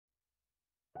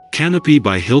Canopy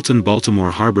by Hilton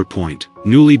Baltimore Harbor Point,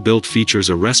 newly built, features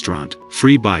a restaurant,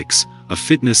 free bikes, a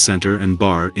fitness center and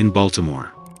bar in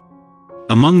Baltimore.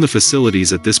 Among the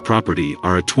facilities at this property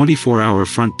are a 24-hour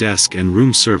front desk and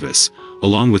room service,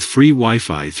 along with free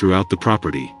Wi-Fi throughout the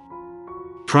property.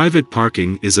 Private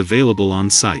parking is available on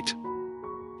site.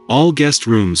 All guest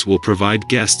rooms will provide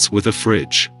guests with a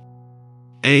fridge.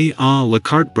 A la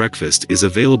carte breakfast is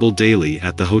available daily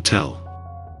at the hotel.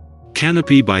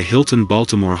 Canopy by Hilton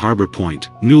Baltimore Harbor Point,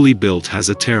 newly built, has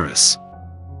a terrace.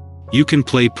 You can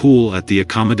play pool at the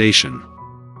accommodation.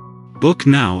 Book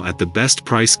now at the best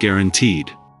price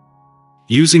guaranteed.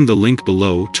 Using the link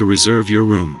below to reserve your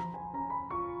room.